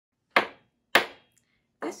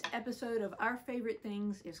This episode of Our Favorite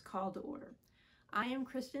Things is Call to Order. I am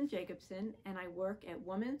Kristin Jacobson, and I work at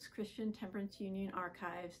Women's Christian Temperance Union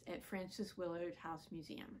Archives at Francis Willard House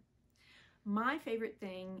Museum. My favorite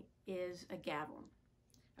thing is a gavel,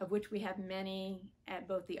 of which we have many at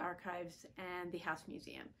both the archives and the House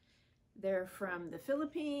Museum. They're from the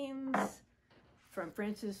Philippines, from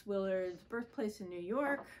Francis Willard's birthplace in New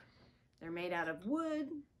York. They're made out of wood,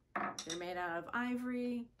 they're made out of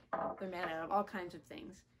ivory, they're made out of all kinds of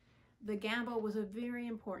things. The gavel was a very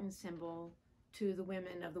important symbol to the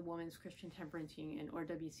women of the Women's Christian Temperance Union, or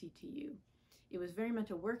WCTU. It was very much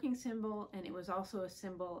a working symbol, and it was also a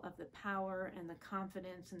symbol of the power and the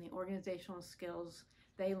confidence and the organizational skills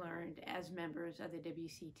they learned as members of the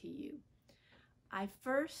WCTU. I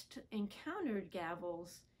first encountered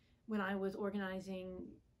gavels when I was organizing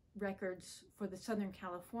records for the Southern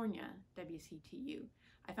California WCTU.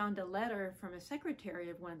 I found a letter from a secretary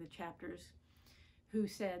of one of the chapters who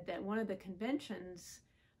said that one of the conventions,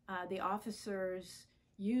 the officers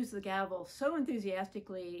used the gavel so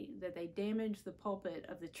enthusiastically that they damaged the pulpit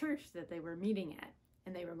of the church that they were meeting at,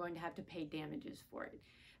 and they were going to have to pay damages for it.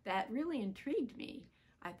 That really intrigued me.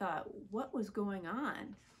 I thought, what was going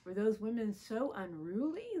on? Were those women so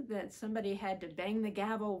unruly that somebody had to bang the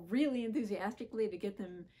gavel really enthusiastically to get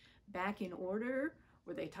them back in order?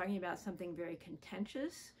 Were they talking about something very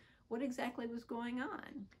contentious? What exactly was going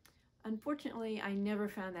on? Unfortunately, I never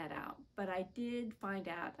found that out, but I did find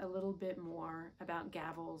out a little bit more about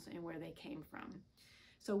gavels and where they came from.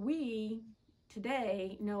 So we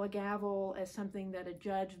today know a gavel as something that a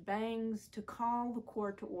judge bangs to call the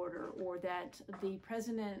court to order, or that the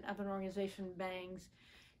president of an organization bangs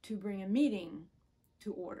to bring a meeting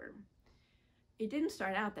to order. It didn't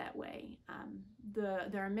start out that way.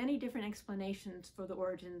 There are many different explanations for the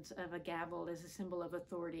origins of a gavel as a symbol of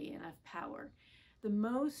authority and of power. The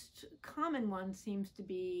most common one seems to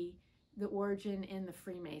be the origin in the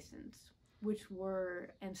Freemasons, which were,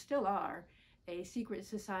 and still are, a secret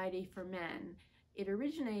society for men. It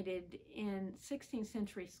originated in 16th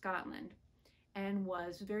century Scotland and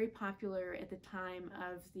was very popular at the time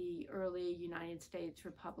of the early United States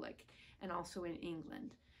Republic, and also in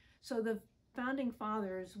England. So the founding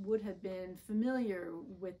fathers would have been familiar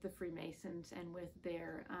with the Freemasons and with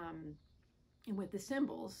their and with the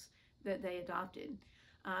symbols that they adopted.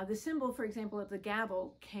 The symbol, for example, of the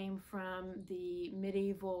gavel came from the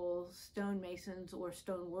medieval stonemasons or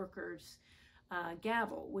stoneworkers'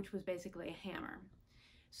 gavel, which was basically a hammer.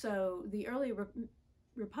 So the early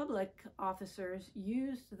Republic officers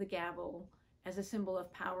used the gavel as a symbol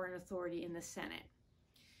of power and authority in the Senate.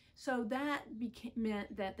 So that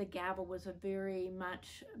meant that the gavel was a very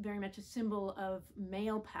much a symbol of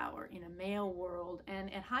male power in a male world,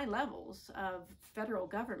 and at high levels of federal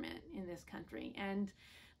government in this country. And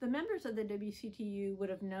the members of the WCTU would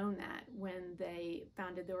have known that when they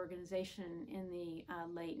founded the organization in the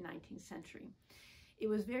late 19th century. It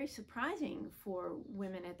was very surprising for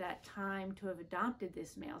women at that time to have adopted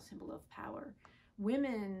this male symbol of power.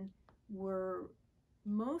 Women were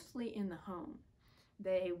mostly in the home.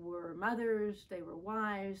 They were mothers, they were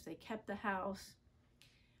wives, they kept the house,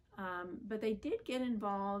 but they did get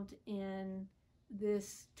involved in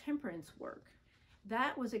this temperance work.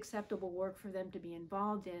 That was acceptable work for them to be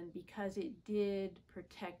involved in because it did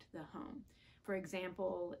protect the home. For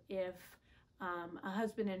example, if a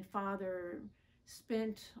husband and father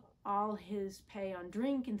spent all his pay on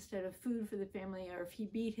drink instead of food for the family, or if he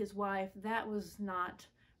beat his wife, that was not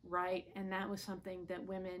right, and that was something that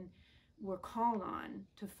women were called on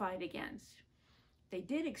to fight against. They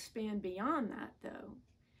did expand beyond that, though.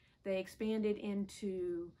 They expanded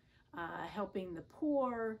into helping the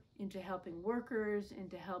poor, into helping workers,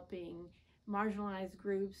 into helping marginalized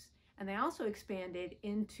groups, and they also expanded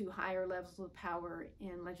into higher levels of power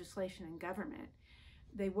in legislation and government.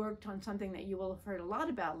 They worked on something that you will have heard a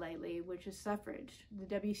lot about lately, which is suffrage.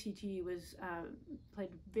 The WCTU played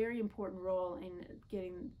a very important role in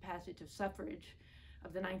getting the passage of suffrage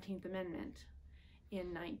of the 19th Amendment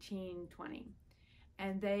in 1920.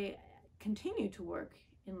 And they continue to work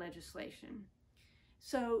in legislation.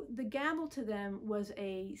 So the gavel to them was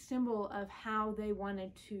a symbol of how they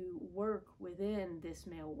wanted to work within this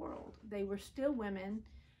male world. They were still women,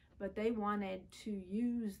 but they wanted to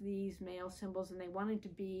use these male symbols, and they wanted to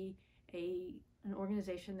be an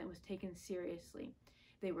organization that was taken seriously.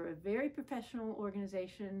 They were a very professional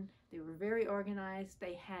organization. They were very organized.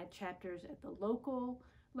 They had chapters at the local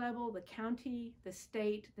level, the county, the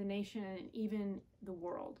state, the nation, and even the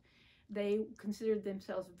world. They considered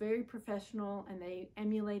themselves very professional, and they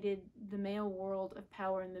emulated the male world of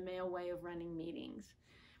power and the male way of running meetings.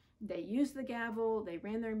 They used the gavel, they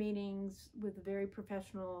ran their meetings with a very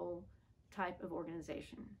professional type of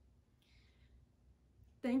organization.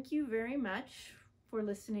 Thank you very much for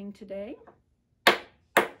listening today.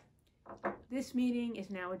 This meeting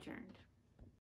is now adjourned.